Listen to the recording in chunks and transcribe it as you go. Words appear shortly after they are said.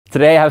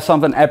Today I have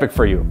something epic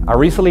for you. I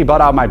recently bought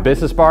out my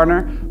business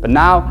partner, but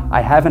now I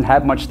haven't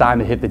had much time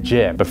to hit the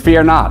gym. But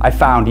fear not, I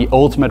found the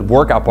ultimate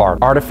workout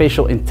part.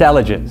 Artificial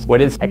intelligence,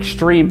 with its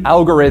extreme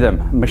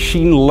algorithm,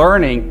 machine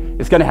learning,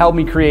 is gonna help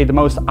me create the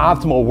most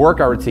optimal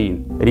workout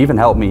routine. It even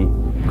helped me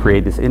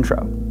create this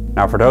intro.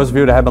 Now for those of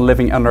you that have been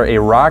living under a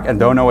rock and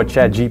don't know what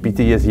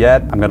ChatGPT is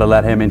yet, I'm gonna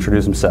let him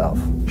introduce himself.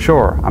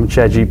 Sure, I'm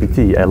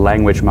ChatGPT, a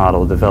language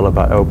model developed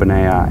by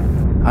OpenAI.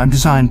 I'm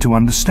designed to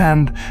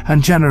understand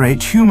and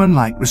generate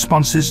human-like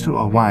responses to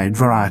a wide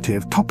variety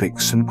of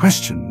topics and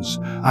questions.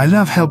 I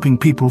love helping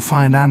people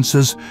find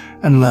answers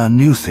and learn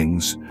new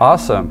things.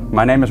 Awesome.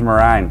 My name is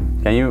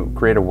Marijn. Can you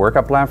create a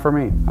workout plan for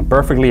me? I'm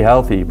perfectly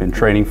healthy. Been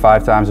training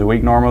 5 times a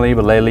week normally,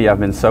 but lately I've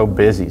been so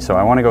busy, so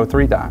I want to go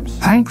 3 times.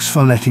 Thanks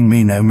for letting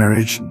me know,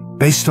 Marijn.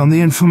 Based on the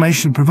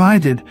information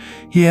provided,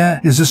 here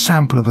is a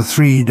sample of a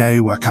 3-day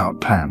workout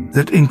plan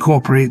that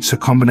incorporates a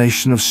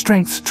combination of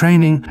strength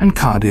training and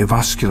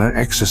cardiovascular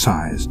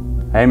exercise.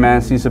 Hey man,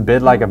 seems a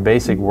bit like a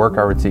basic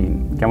workout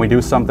routine. Can we do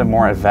something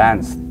more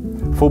advanced?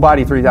 Full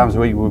body 3 times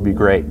a week would be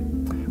great,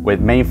 with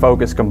main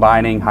focus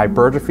combining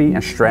hypertrophy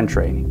and strength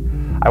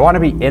training. I want to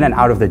be in and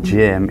out of the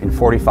gym in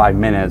 45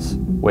 minutes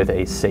with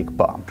a sick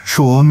bump.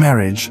 Sure,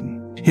 Marijn.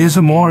 Here's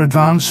a more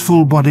advanced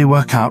full-body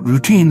workout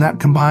routine that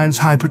combines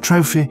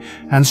hypertrophy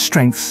and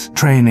strength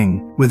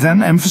training, with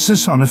an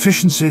emphasis on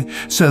efficiency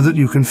so that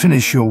you can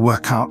finish your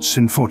workouts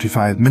in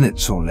 45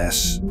 minutes or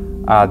less.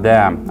 Ah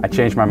damn, I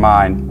changed my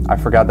mind. I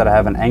forgot that I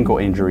have an ankle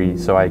injury,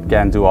 so I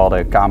can't do all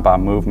the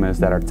compound movements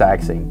that are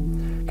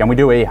taxing. Can we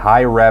do a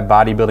high-rep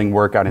bodybuilding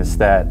workout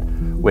instead,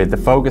 with the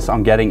focus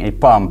on getting a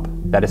pump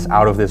that is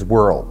out of this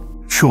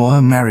world? Sure,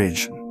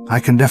 Marijn. I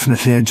can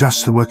definitely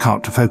adjust the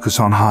workout to focus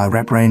on high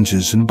rep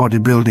ranges and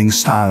bodybuilding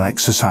style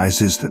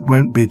exercises that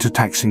won't be too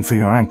taxing for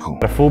your ankle.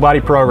 A full body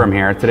program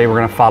here. Today we're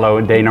going to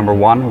follow day number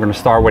 1. We're going to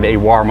start with a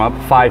warm-up,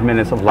 5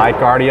 minutes of light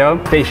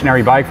cardio.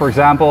 Stationary bike, for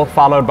example,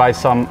 followed by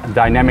some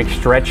dynamic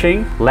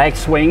stretching, leg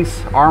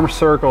swings, arm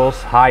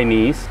circles, high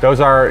knees.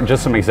 Those are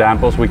just some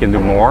examples. We can do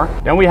more.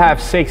 Then we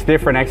have 6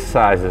 different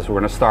exercises. We're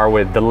going to start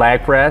with the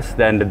leg press,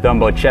 then the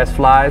dumbbell chest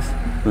flies,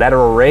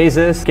 lateral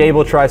raises,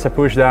 cable tricep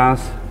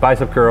pushdowns,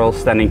 bicep curls,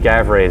 standing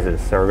calf raises.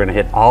 So we're gonna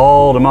hit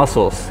all the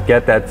muscles,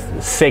 get that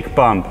sick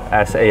pump,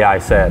 as AI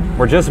said.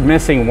 We're just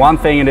missing one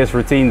thing in this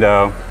routine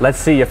though. Let's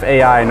see if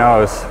AI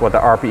knows what the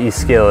RPE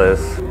skill is.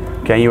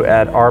 Can you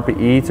add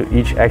RPE to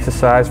each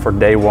exercise for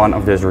day 1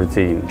 of this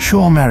routine?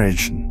 Sure,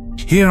 Marijn.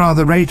 Here are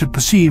the rate of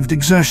perceived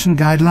exertion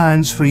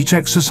guidelines for each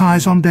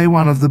exercise on day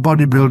 1 of the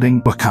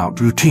bodybuilding workout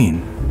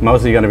routine.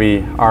 Mostly gonna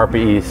be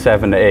RPE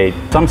 7 to 8,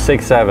 some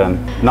 6,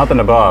 7,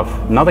 nothing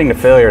above, nothing to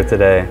failure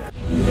today.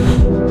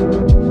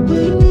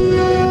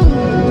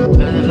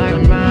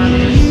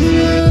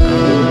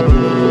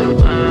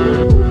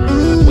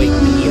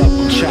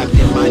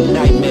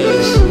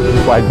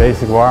 Quite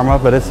basic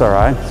warm-up, but it's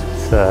alright.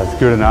 It's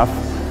good enough.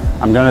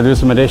 I'm gonna do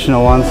some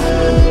additional ones.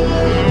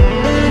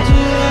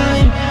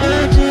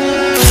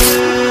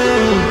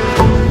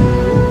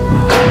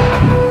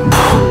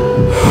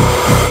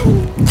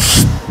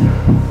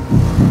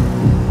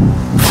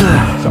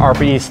 So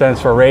RPE stands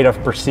for rate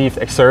of perceived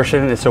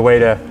exertion. It's a way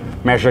to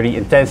measure the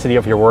intensity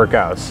of your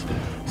workouts.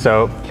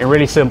 So in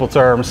really simple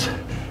terms,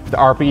 if the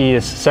RPE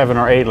is 7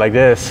 or 8 like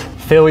this,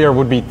 failure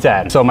would be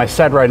 10. So my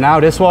set right now,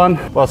 this one,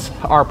 was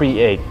RPE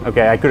 8.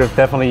 Okay, I could have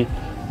definitely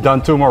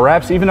done 2 more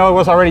reps, even though it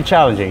was already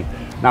challenging.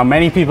 Now,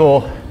 many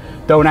people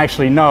don't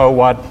actually know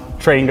what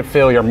training to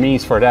failure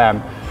means for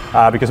them,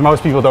 because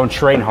most people don't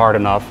train hard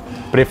enough.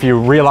 But if you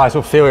realize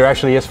what failure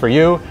actually is for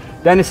you,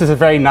 then this is a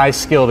very nice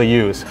skill to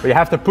use. But you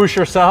have to push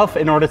yourself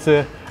in order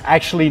to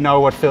actually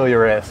know what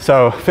failure is.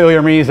 So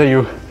failure means that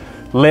you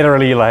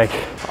literally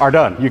are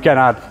done. You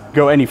cannot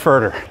go any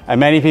further. And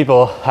many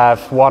people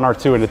have 1 or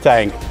 2 in the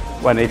tank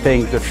when they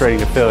think they're training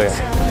to failure.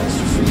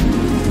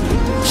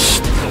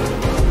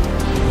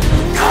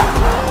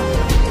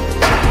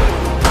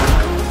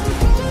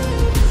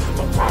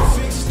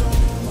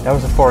 That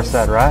was a 4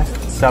 set, right?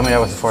 Tell me that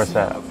was a 4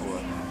 set.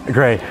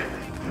 Great,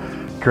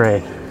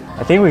 great.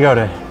 I think we go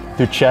to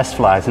do chest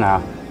flies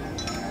now.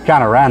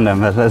 Kind of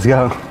random, but let's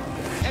go.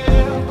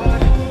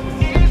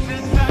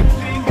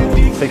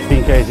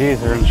 16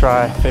 kgs, we're gonna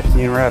try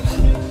 15 reps.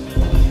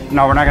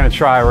 No, we're not gonna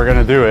try, we're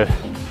gonna do it.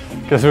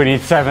 Because we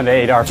need 7 to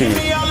 8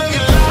 RPE.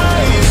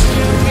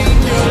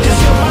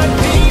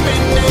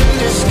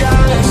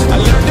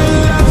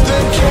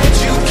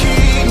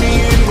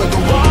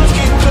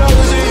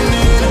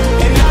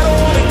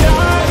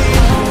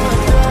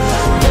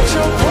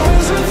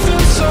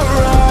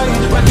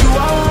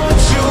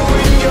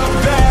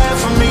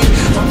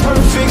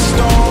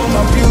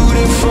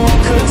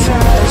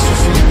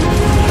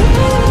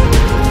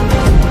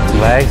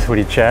 Legs with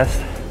your chest,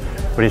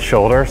 with your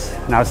shoulders.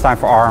 Now it's time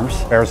for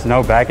arms. There's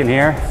no back in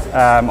here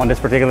on this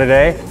particular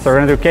day. So we're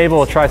gonna do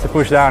cable tricep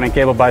push down and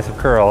cable bicep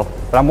curl.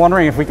 But I'm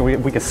wondering if we can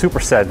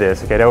superset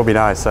this. Okay, that would be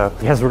nice. So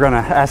yes, we're gonna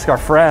ask our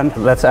friend.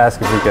 Let's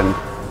ask if we can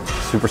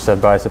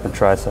superset bicep and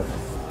tricep.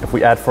 If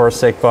we add for a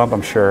sick pump,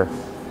 I'm sure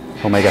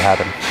we'll make it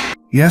happen.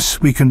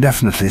 Yes, we can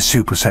definitely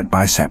superset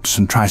biceps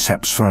and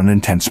triceps for an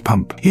intense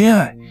pump.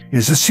 Here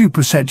is a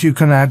superset you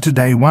can add to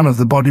day one of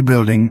the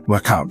bodybuilding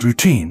workout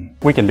routine.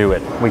 We can do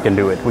it. We can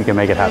do it. We can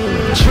make it happen.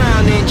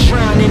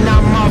 Drowning,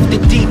 I'm off the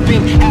deep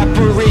end.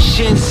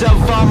 Apparitions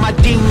of all my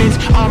demons.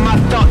 All my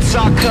thoughts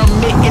are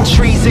committing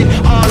treason.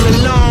 All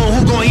alone,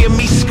 who gon' hear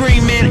me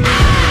screaming?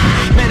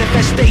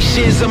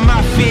 Manifestations of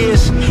my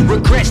fears.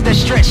 Regrets that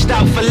stretched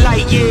out for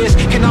light years.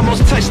 Can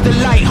almost touch the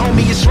light,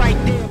 homie, it's right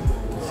there.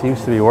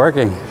 Seems to be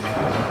working.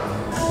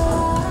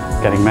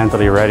 Getting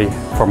mentally ready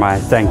for my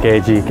 10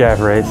 kg calf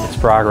raise. It's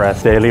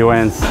progress, daily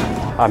wins.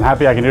 I'm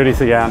happy I can do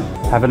this again.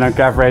 Haven't done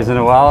calf raise in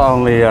a while,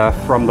 only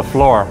from the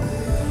floor.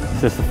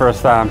 This is the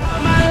first time.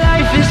 All my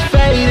life is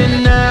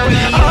fading now.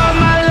 All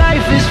my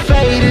life is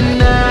fading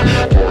now.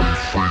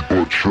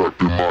 But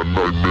trapped in my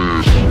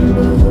nightmares.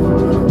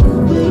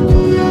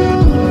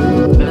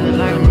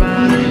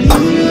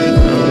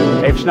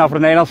 Even snel voor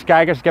de Nederlandse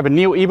kijkers. Ik heb een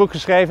nieuw e-book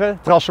geschreven.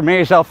 Transformeer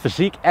jezelf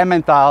fysiek en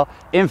mentaal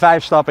in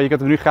 5 stappen. Je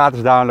kunt hem nu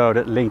gratis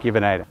downloaden. Link hier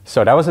beneden.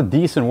 So that was a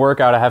decent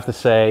workout, I have to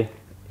say.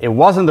 It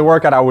wasn't the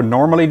workout I would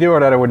normally do or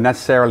that I would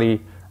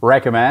necessarily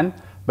recommend.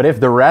 But if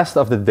the rest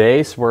of the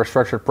days were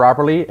structured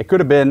properly, it could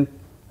have been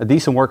a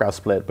decent workout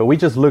split. But we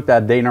just looked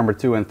at day number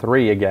 2 and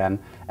 3 again.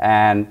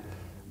 And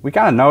we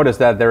kind of noticed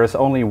that there is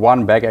only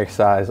one back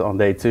exercise on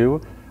day 2.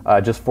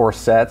 Just 4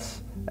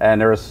 sets. And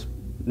there is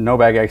no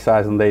back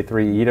exercise on day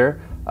 3 either.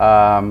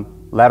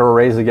 Lateral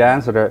raise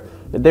again, so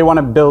they want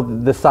to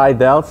build the side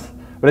delts,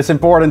 but it's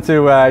important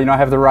to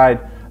have the right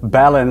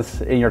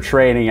balance in your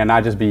training and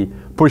not just be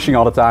pushing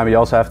all the time. You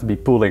also have to be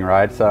pulling,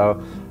 right?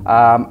 So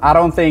I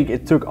don't think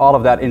it took all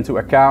of that into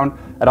account.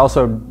 It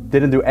also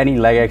didn't do any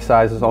leg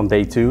exercises on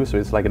day 2, so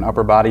it's like an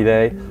upper body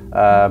day,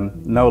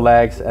 no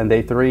legs, and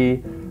day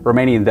 3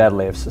 Romanian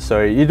deadlifts.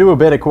 So you do a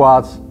bit of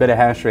quads, bit of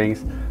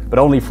hamstrings, but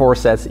only 4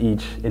 sets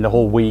each in the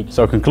whole week.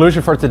 So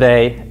conclusion for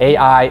today,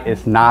 AI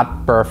is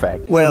not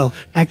perfect. Well,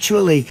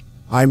 actually,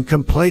 I'm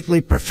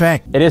completely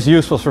perfect. It is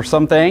useful for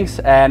some things,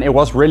 and it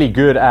was really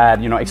good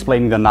at,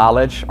 explaining the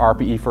knowledge.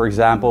 RPE, for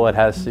example, it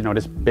has,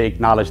 this big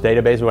knowledge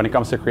database. But when it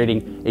comes to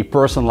creating a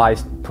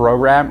personalized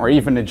program or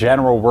even a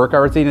general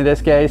workout routine in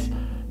this case,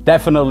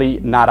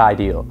 definitely not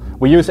ideal.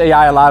 We use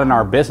AI a lot in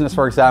our business,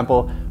 for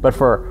example, but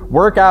for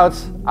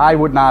workouts, I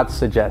would not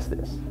suggest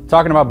this.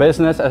 Talking about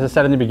business, as I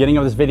said in the beginning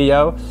of this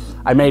video,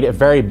 I made a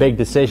very big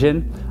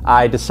decision.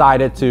 I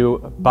decided to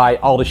buy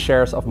all the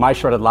shares of My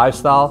Shredded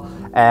Lifestyle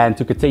and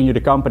to continue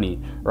the company.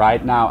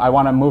 Right now, I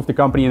want to move the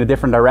company in a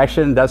different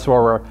direction. That's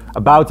what we're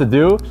about to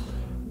do.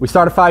 We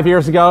started 5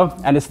 years ago,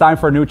 and it's time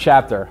for a new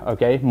chapter.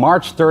 Okay,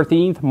 March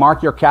 13th.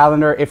 Mark your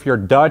calendar if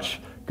you're Dutch,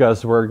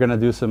 because we're gonna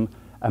do some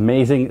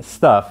amazing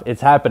stuff.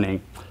 It's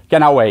happening.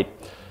 Cannot wait.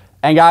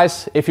 And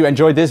guys, if you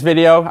enjoyed this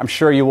video, I'm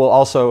sure you will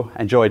also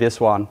enjoy this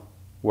one,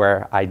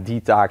 where I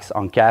detox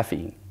on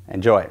caffeine.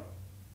 Enjoy.